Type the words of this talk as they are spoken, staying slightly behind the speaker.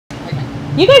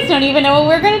You guys don't even know what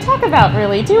we're going to talk about,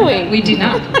 really, do we? We do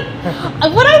not.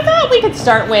 What I thought we could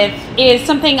start with is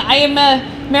something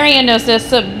Marianne knows this.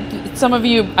 Some of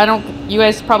you, you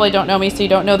guys probably don't know me, so you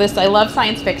don't know this. I love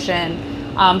science fiction.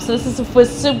 So this was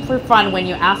super fun when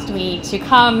you asked me to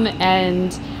come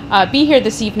and be here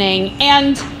this evening.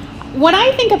 And when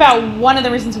I think about one of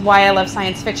the reasons why I love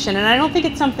science fiction, and I don't think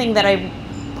it's something that I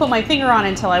put my finger on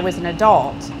until I was an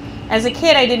adult. As a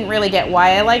kid, I didn't really get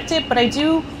why I liked it, but I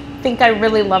do think I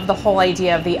really love the whole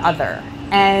idea of the other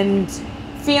and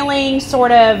feeling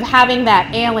sort of having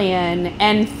that alien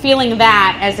and feeling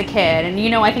that as a kid.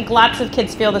 And I think lots of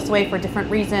kids feel this way for different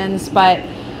reasons, but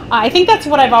I think that's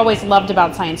what I've always loved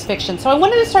about science fiction. So I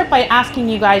wanted to start by asking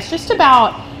you guys just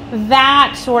about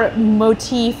that sort of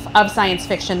motif of science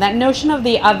fiction, that notion of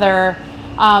the other,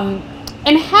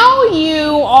 and how you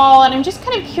all, and I'm just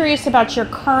kind of curious about your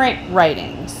current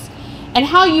writings, and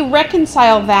how you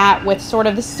reconcile that with sort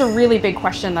of, this is a really big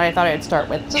question that I thought I'd start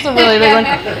with. Just a really big one.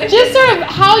 Just sort of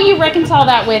how you reconcile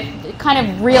that with kind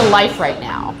of real life right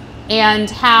now, and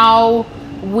how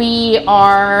we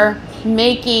are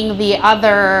making the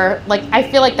other, like, I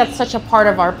feel like that's such a part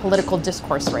of our political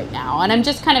discourse right now. And I'm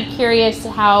just kind of curious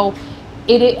how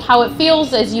it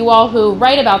feels as you all who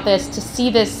write about this to see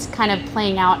this kind of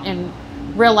playing out in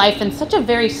real life in such a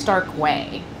very stark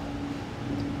way.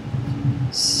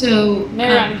 So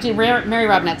Mary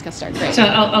Robinette's gonna start. Great. So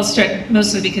I'll start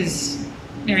mostly because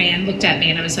Marianne looked at me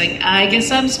and I was like, I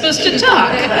guess I'm supposed to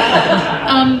talk.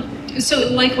 So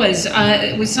likewise,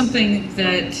 it was something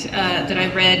that I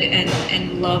read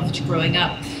and loved growing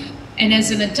up. And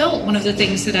as an adult, one of the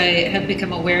things that I have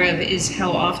become aware of is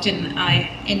how often I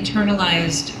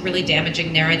internalized really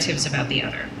damaging narratives about the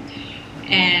other.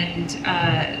 And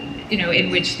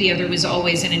in which the other was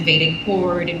always an invading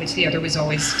horde, in which the other was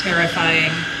always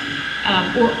terrifying.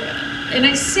 And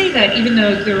I say that even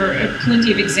though there are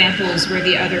plenty of examples where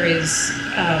the other is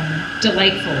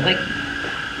delightful. Like,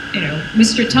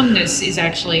 Mr. Tumnus is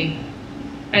actually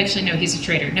no, he's a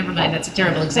traitor. Never mind, that's a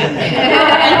terrible example.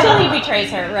 Until he betrays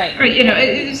her, right. Right,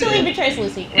 until he betrays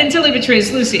Lucy. Right. Until he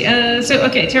betrays Lucy.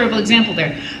 Okay, terrible example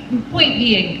there. Point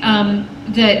being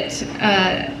that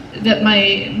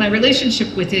my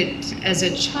relationship with it as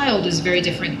a child is very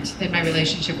different than my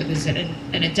relationship with it as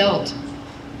an adult.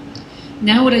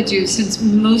 Now what I do, since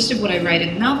most of what I write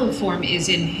in novel form is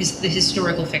in the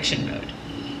historical fiction mode,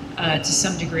 to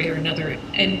some degree or another,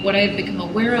 and what I've become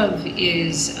aware of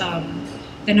is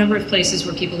the number of places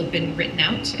where people have been written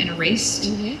out and erased.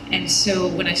 Mm-hmm. And so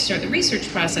when I start the research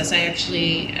process, I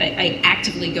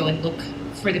actively go and look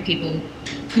for the people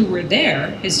who were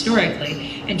there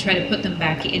historically and try to put them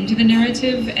back into the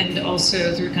narrative, and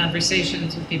also through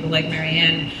conversations with people like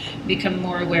Marianne, become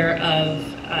more aware of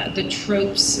the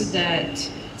tropes that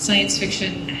science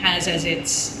fiction has as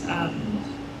its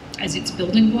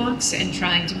building blocks, and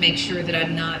trying to make sure that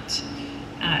I'm not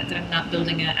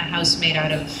building a house made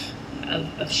out of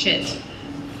shit.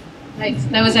 Nice.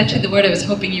 That was actually the word I was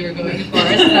hoping you were going for. So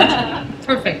that's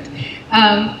perfect.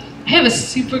 I have a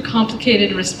super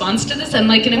complicated response to this, and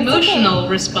like an emotional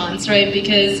response, right?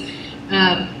 Because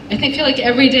I feel like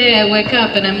every day I wake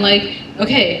up and I'm like,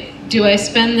 okay, do I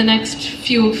spend the next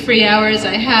few free hours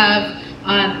I have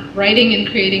on writing and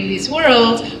creating these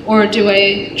worlds, or do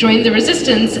I join the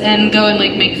resistance and go and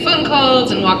like make phone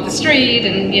calls and walk the street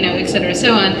and et cetera,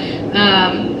 so on.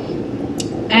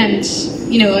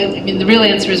 The real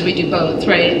answer is we do both,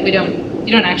 right? You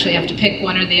don't actually have to pick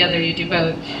one or the other. You do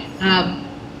both.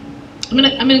 I'm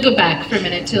gonna go back for a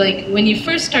minute to like when you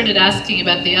first started asking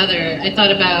about the other. I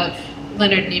thought about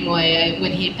Leonard Nimoy.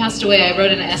 When he passed away, I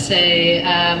wrote an essay,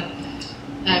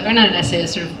 or not an essay,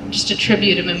 sort of just a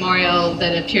tribute, a memorial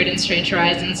that appeared in Strange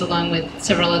Horizons along with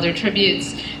several other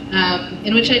tributes,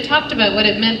 in which I talked about what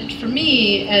it meant for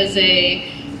me as a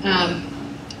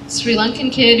Sri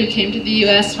Lankan kid who came to the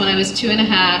US when I was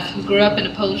 2.5, who grew up in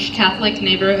a Polish Catholic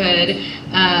neighborhood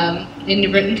in New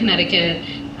Britain, Connecticut.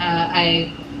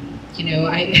 I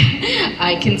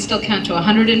can still count to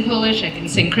 100 in Polish. I can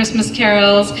sing Christmas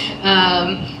carols.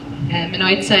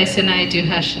 Menoitse Sinai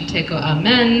Duhash and Teko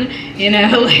Amen.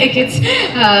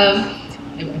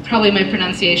 Probably my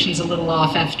pronunciation's a little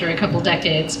off after a couple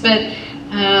decades, but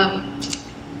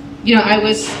I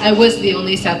was the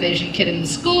only South Asian kid in the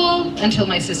school until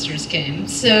my sisters came.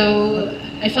 So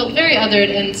I felt very othered,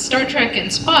 and Star Trek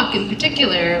and Spock in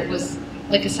particular was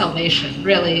like a salvation,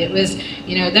 really. It was,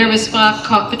 there was Spock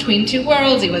caught between two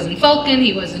worlds. He wasn't Vulcan,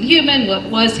 he wasn't human, what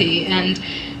was he? And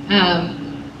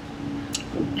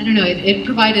I don't know, it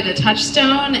provided a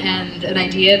touchstone and an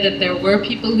idea that there were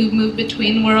people who moved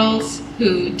between worlds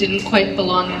who didn't quite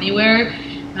belong anywhere.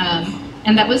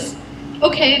 And that was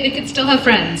okay, they could still have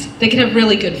friends. They could have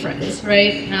really good friends,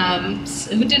 right?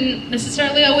 Who didn't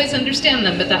necessarily always understand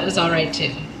them, but that was all right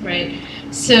too, right?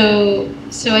 So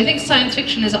I think science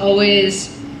fiction has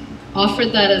always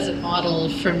offered that as a model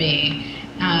for me.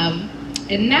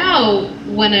 And now,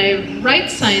 when I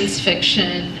write science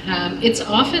fiction, it's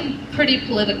often pretty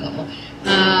political,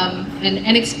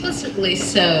 and explicitly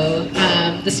so.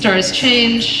 The Stars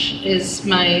Change is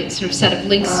my sort of set of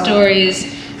linked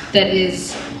stories that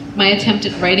is my attempt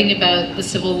at writing about the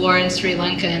civil war in Sri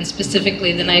Lanka, and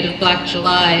specifically the night of Black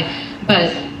July,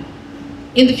 but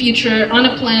in the future, on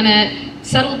a planet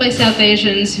settled by South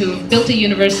Asians who have built a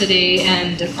university,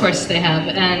 and of course they have,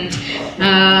 and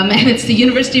it's the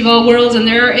university of all worlds, and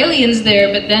there are aliens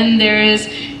there, but then there is,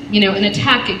 you know, an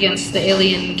attack against the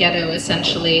alien ghetto,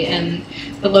 essentially, and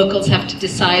the locals have to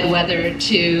decide whether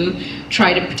to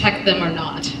try to protect them or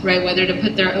not, right? Whether to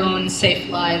put their own safe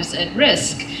lives at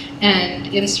risk. And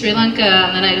in Sri Lanka,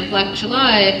 on the night of Black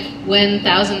July, when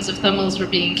thousands of Tamils were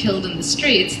being killed in the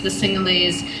streets, the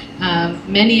Sinhalese,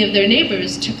 many of their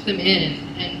neighbors took them in,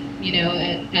 and, you know,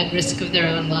 at risk of their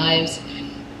own lives.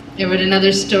 I wrote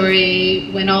another story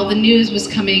when all the news was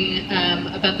coming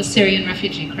about the Syrian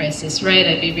refugee crisis, right?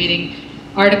 I'd be reading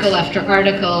article after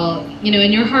article, you know,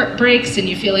 and your heart breaks and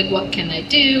you feel like, what can I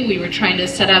do? We were trying to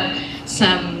set up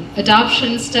some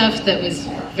adoption stuff that was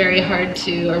very hard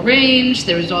to arrange.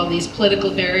 There was all these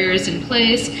political barriers in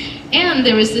place, and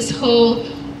there was this whole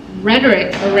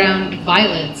rhetoric around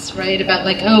violence, right? About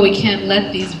like, oh, we can't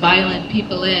let these violent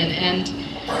people in. And,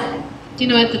 you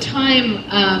know, at the time,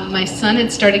 my son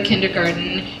had started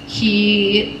kindergarten.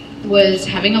 He was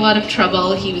having a lot of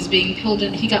trouble. He was being pulled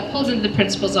in, he got pulled into the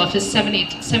principal's office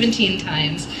 17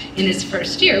 times in his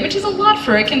first year, which is a lot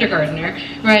for a kindergartner,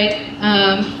 right?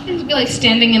 It would be like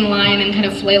standing in line and kind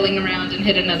of flailing around and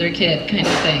hit another kid kind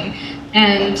of thing.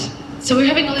 And so we're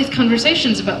having all these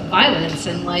conversations about violence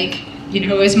and like, you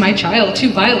know, is my child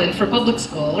too violent for public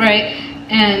school, right?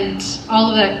 And all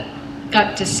of that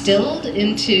got distilled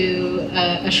into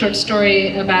a short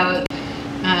story about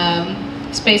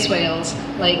space whales,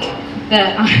 like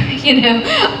that, you know,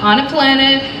 on a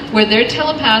planet where they're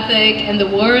telepathic and the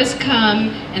war has come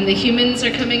and the humans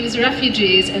are coming as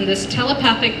refugees, and this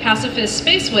telepathic pacifist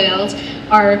space whales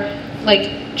are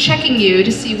like checking you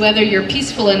to see whether you're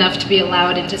peaceful enough to be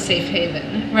allowed into safe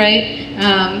haven, right?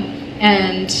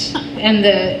 And in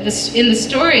the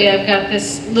story, I've got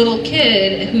this little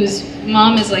kid whose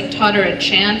mom has like taught her a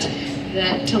chant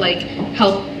that to like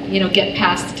help, you know, get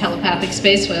past the telepathic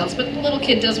space whales, but the little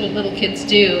kid does what little kids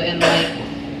do, and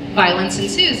like violence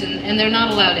ensues, and they're not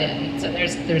allowed in. So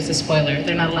there's a spoiler,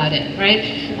 they're not allowed in, right?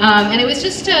 And it was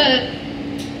just a,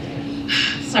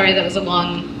 sorry, that was a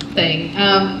long thing.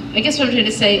 I guess what I'm trying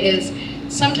to say is,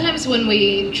 sometimes when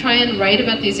we try and write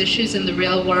about these issues in the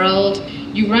real world,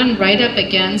 you run right up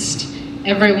against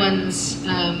everyone's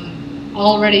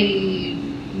already,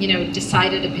 you know,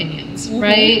 decided opinions,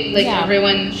 right? Like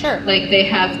everyone, like they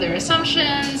have their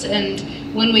assumptions, and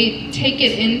when we take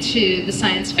it into the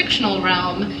science fictional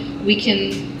realm, we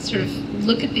can sort of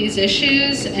look at these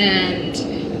issues and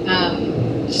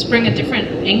just bring a different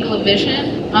angle of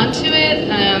vision onto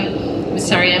it.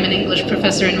 Sorry, I'm an English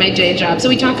professor in my day job, so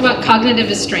we talk about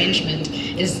cognitive estrangement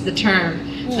is the term,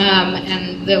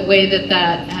 and the way that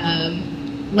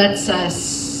lets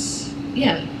us,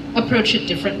 approach it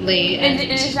differently.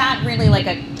 And is that really like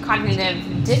a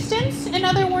cognitive distance, in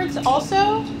other words,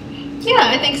 also? Yeah,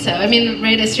 I think so. I mean,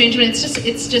 right, estrangement,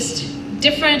 it's just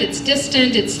different, it's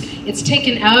distant, it's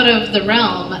taken out of the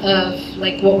realm of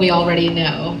like what we already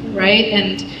know, right?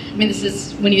 And I mean, this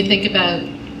is when you think about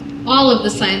all of the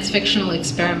science fictional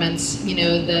experiments, you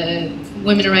know, the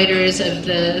women writers of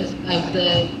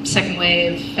the second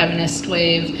wave, feminist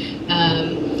wave,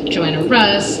 Joanna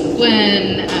Russ,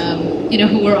 Gwen, you know,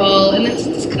 who were all, and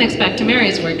this connects back to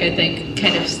Mary's work, I think,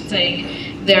 kind of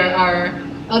saying there are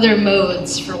other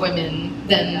modes for women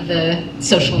than the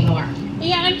social norm.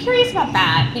 Yeah, and I'm curious about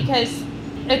that, because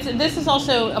this is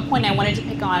also a point I wanted to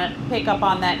pick up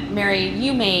on that, Mary,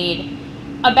 you made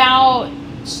about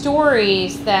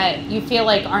stories that you feel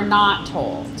like are not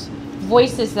told,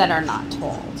 voices that are not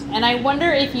told. And I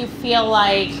wonder if you feel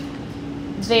like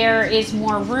there is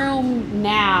more room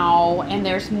now and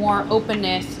there's more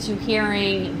openness to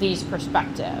hearing these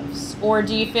perspectives, or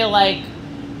do you feel like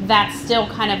that's still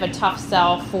kind of a tough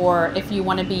sell for if you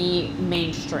want to be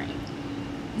mainstream?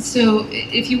 So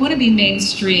if you want to be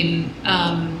mainstream,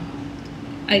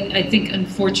 I think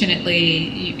unfortunately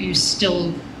you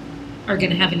still are going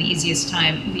to have the easiest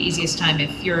time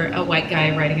if you're a white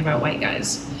guy writing about white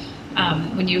guys.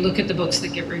 When you look at the books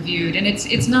that get reviewed, and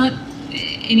it's not,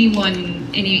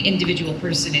 any individual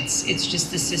person. It's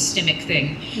just a systemic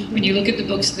thing. When you look at the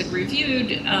books that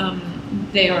reviewed,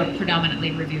 they are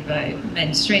predominantly reviewed by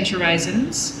men. Strange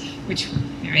Horizons, which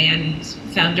Marianne is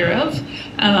founder of,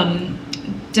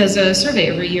 does a survey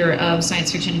every year of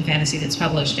science fiction and fantasy that's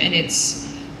published, and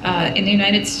it's in the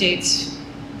United States.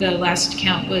 The last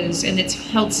count was, and it's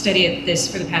held steady at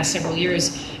this for the past several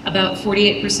years, about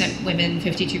 48% women,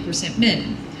 52%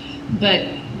 men. But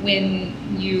when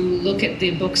you look at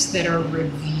the books that are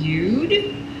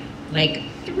reviewed, like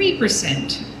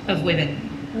 3% of women.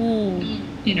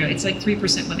 You know, it's like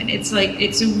 3% women. It's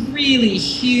a really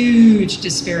huge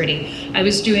disparity. I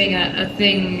was doing a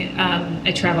thing,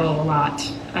 I travel a lot.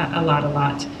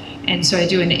 And so I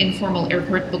do an informal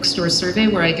airport bookstore survey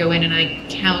where I go in and I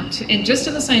count, and just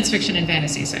in the science fiction and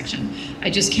fantasy section, I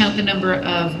just count the number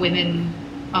of women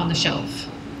on the shelf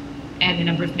and the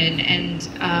number of men, and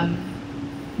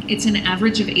it's an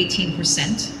average of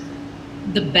 18%.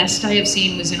 The best I have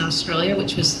seen was in Australia,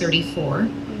 which was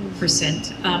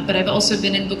 34%. But I've also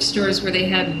been in bookstores where they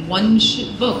had one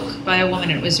book by a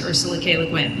woman, and it was Ursula K. Le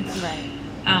Guin. Right.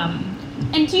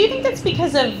 And do you think that's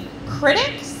because of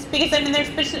critics? Because, I mean, there's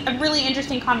been a really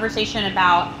interesting conversation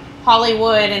about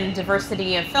Hollywood and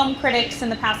diversity of film critics in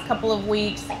the past couple of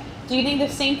weeks. Do you think the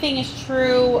same thing is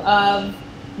true of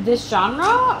this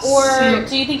genre, or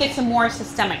do you think it's a more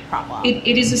systemic problem?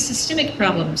 It is a systemic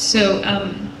problem. So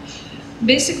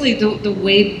basically the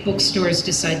way bookstores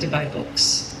decide to buy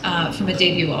books from a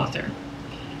debut author,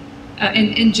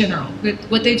 in general,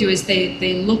 what they do is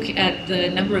they look at the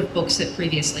number of books that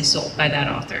previously sold by that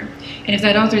author. And if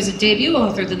that author is a debut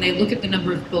author, then they look at the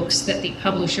number of books that the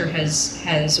publisher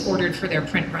has ordered for their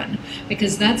print run,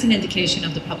 because that's an indication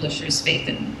of the publisher's faith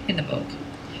in the book.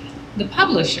 The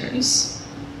publishers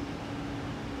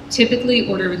typically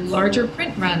order larger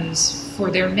print runs for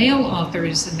their male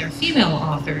authors than their female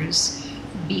authors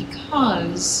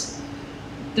because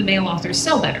the male authors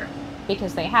sell better.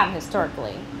 Because they have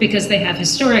historically.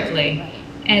 Right.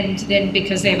 And then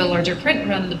because they have a larger print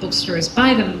run, the bookstores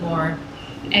buy them more,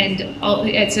 and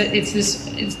it's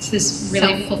this really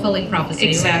self-fulfilling prophecy.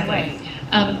 Exactly.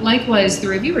 Right. Likewise, the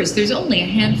reviewers. There's only a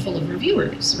handful of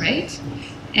reviewers, right?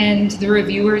 And the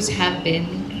reviewers have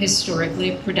been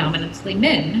historically predominantly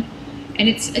men. And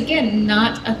it's, again,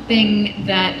 not a thing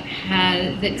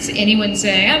that's anyone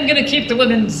saying, I'm going to keep the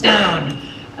women's down.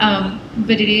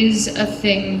 But it is a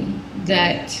thing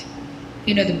that,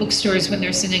 you know, the bookstores, when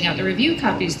they're sending out the review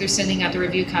copies, they're sending out the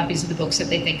review copies of the books that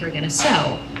they think are going to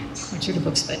sell, which are the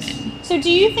books by men. So do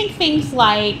you think things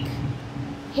like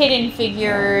Hidden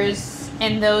Figures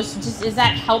and those, is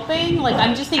that helping? Like,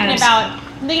 I'm just thinking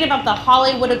about the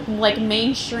Hollywood, like,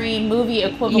 mainstream movie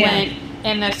equivalent,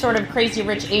 and the sort of Crazy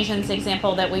Rich Asians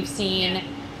example that we've seen,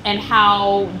 and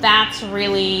how that's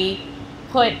really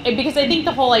because I think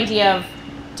the whole idea of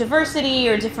diversity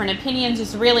or different opinions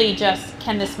is really just,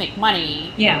 can this make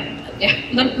money? Yeah.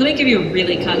 Let me give you a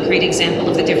really concrete example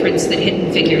of the difference that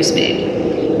Hidden Figures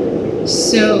made.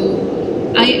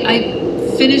 So I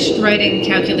finished writing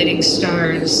Calculating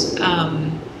Stars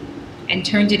and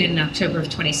turned it in October of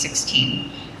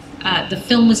 2016. The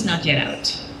film was not yet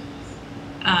out.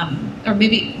 Or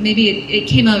maybe it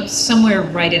came out somewhere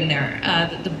right in there.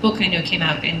 The book I know came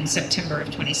out in September of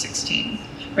 2016.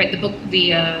 Right, the book,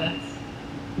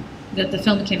 the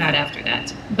film came out after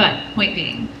that. But point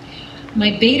being,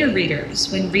 my beta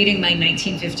readers, when reading my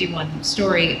 1951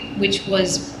 story, which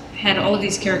had all of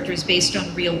these characters based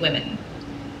on real women.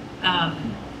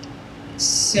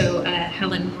 So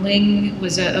Helen Ling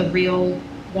was a real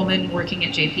woman working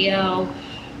at JPL.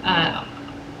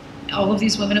 All of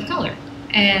these women of color.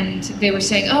 And they were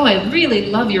saying, oh, I really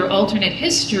love your alternate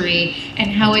history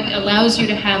and how it allows you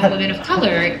to have women of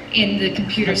color in the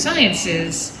computer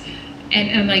sciences. And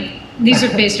I'm like, these are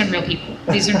based on real people.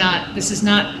 This is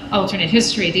not alternate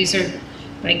history. These are,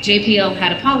 like, JPL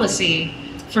had a policy,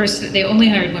 first, that they only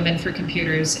hired women for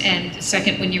computers, and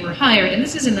second, when you were hired, and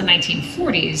this is in the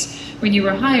 1940s, when you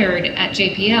were hired at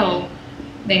JPL,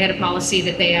 they had a policy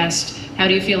that they asked, how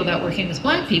do you feel about working with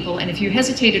black people? And if you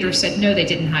hesitated or said no, they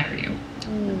didn't hire you.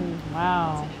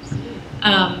 Wow.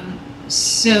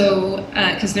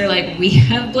 Because they're like, we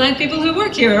have black people who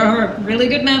work here, are really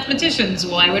good mathematicians.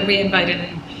 Why would we invite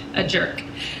in a jerk?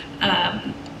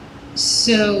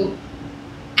 So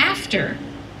I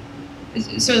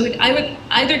would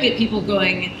either get people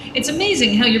going, it's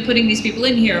amazing how you're putting these people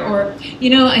in here, or, you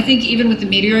know, I think even with the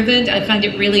Meteor event, I find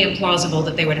it really implausible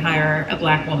that they would hire a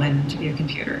black woman to be a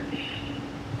computer.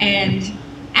 And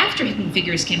after Hidden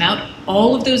Figures came out,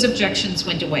 all of those objections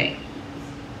went away.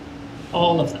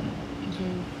 All of them.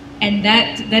 And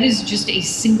that is just a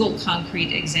single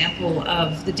concrete example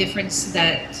of the difference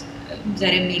that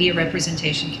a media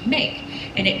representation can make.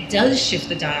 And it does shift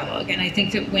the dialogue. And I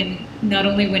think that not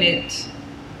only when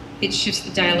it shifts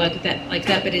the dialogue like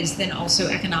that, but is then also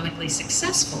economically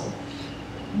successful,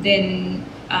 then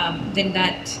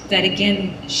that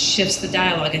again shifts the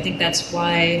dialogue. I think that's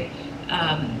why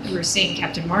we're seeing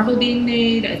Captain Marvel being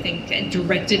made, I think, and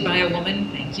directed by a woman,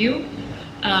 thank you.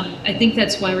 I think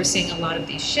that's why we're seeing a lot of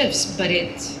these shifts, but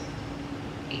it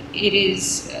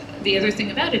is, the other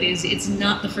thing about it is, it's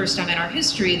not the first time in our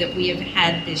history that we have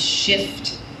had this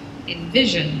shift in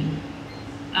vision,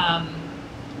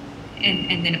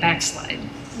 and then a backslide.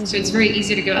 Mm-hmm. So it's very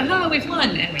easy to go, aha, we've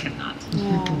won, and we have not.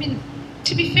 Yeah. I mean,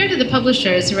 to be fair to the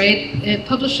publishers, right?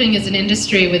 Publishing is an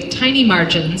industry with tiny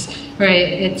margins, right?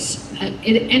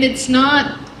 It's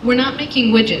not, we're not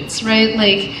making widgets, right?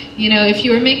 Like, you know, if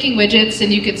you were making widgets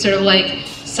and you could sort of like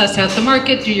suss out the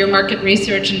market, do your market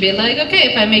research and be like,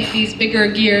 okay, if I make these bigger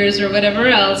gears or whatever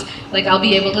else, like I'll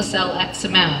be able to sell X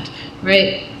amount,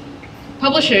 right?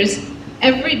 Publishers,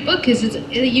 every book is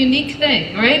a unique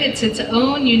thing, right? It's its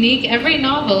own unique, every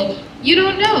novel, you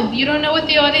don't know what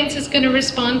the audience is going to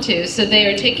respond to, so they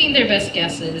are taking their best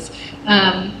guesses.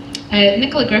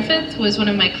 Nicola Griffith was one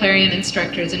of my Clarion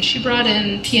instructors, and she brought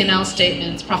in P&L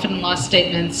statements, profit and loss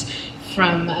statements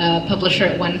from a publisher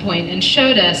at one point, and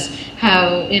showed us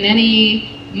how in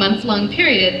any month-long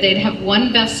period, they'd have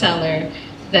one bestseller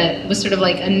that was sort of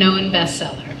like a known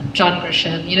bestseller, John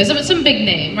Grisham, you know, some big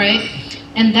name, right?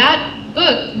 And that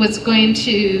book was going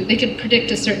to, they could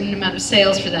predict a certain amount of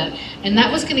sales for that, and that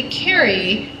was going to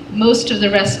carry most of the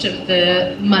rest of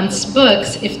the month's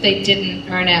books if they didn't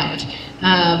earn out.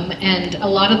 And a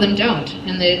lot of them don't,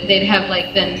 and they'd have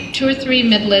like then 2 or 3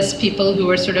 mid-list people who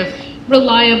were sort of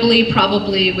reliably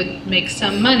probably would make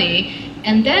some money,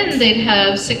 and then they'd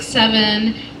have 6,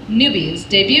 7 newbies,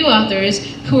 debut authors,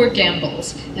 who were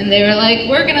gambles. And they were like,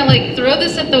 we're gonna like throw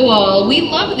this at the wall. We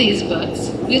love these books.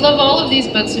 We love all of these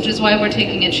books, which is why we're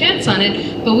taking a chance on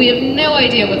it, but we have no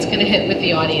idea what's gonna hit with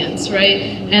the audience, right?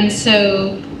 And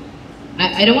so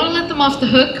I don't want to let them off the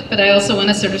hook, but I also want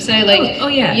to sort of say,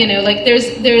 like, yeah. You know, like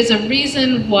there's a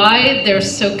reason why they're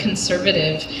so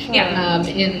conservative, yeah.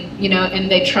 You know,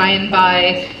 and they try and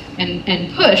buy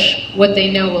and push what they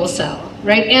know will sell,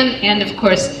 right? And of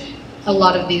course, a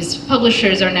lot of these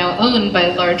publishers are now owned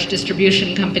by large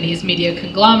distribution companies, media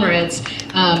conglomerates,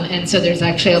 and so there's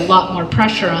actually a lot more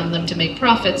pressure on them to make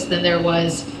profits than there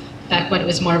was back when it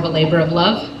was more of a labor of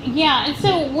love. Yeah, and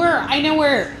so I know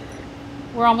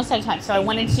we're almost out of time, so I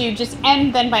wanted to just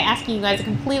end then by asking you guys a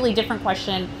completely different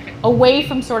question away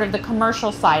from sort of the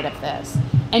commercial side of this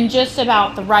and just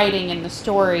about the writing and the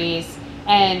stories.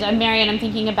 And Marianne, I'm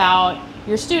thinking about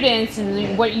your students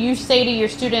and what you say to your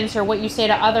students or what you say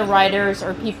to other writers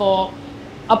or people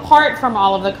apart from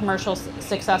all of the commercial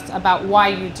success about why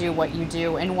you do what you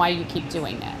do and why you keep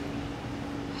doing it.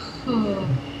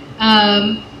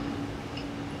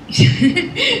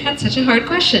 That's such a hard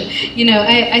question. You know,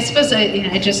 I suppose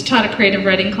I just taught a creative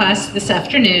writing class this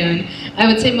afternoon. I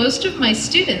would say most of my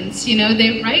students, you know,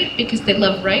 they write because they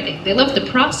love writing. They love the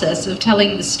process of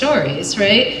telling the stories,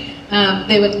 right?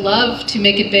 They would love to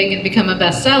make it big and become a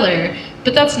bestseller,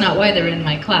 but that's not why they're in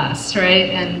my class, right?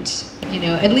 And, you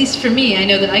know, at least for me, I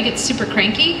know that I get super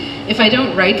cranky if I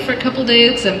don't write for a couple days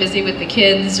because I'm busy with the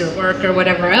kids or work or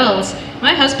whatever else.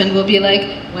 My husband will be like,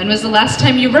 when was the last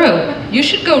time you wrote? You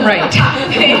should go write,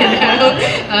 you know,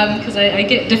 because I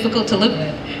get difficult to live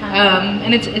with.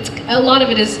 And it's a lot of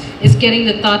it is getting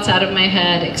the thoughts out of my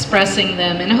head, expressing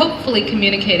them, and hopefully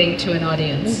communicating to an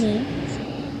audience.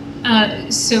 Mm-hmm.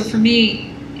 So for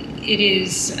me, it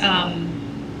is,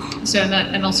 so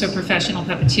I'm also a professional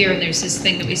puppeteer, and there's this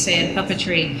thing that we say in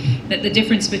puppetry, that the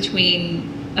difference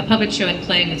between a puppet show and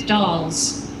playing with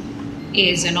dolls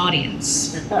is an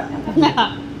audience.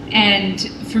 And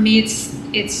for me,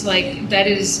 it's like, that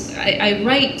is, I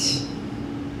write,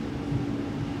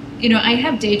 you know, I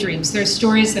have daydreams. There are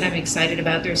stories that I'm excited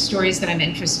about, there are stories that I'm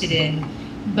interested in,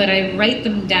 but I write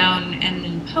them down and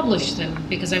then publish them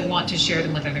because I want to share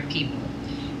them with other people.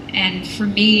 And for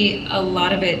me, a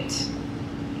lot of it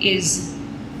is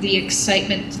the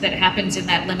excitement that happens in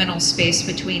that liminal space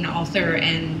between author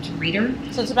and reader.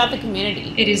 So it's about the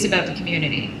community. It is about the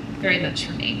community, very much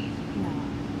for me.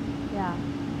 Yeah.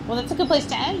 Well, that's a good place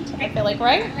to end, I feel like,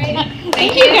 right?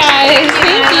 Thank you guys.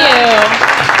 Thank you.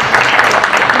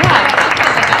 Yeah.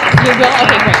 You will?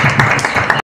 Okay, great.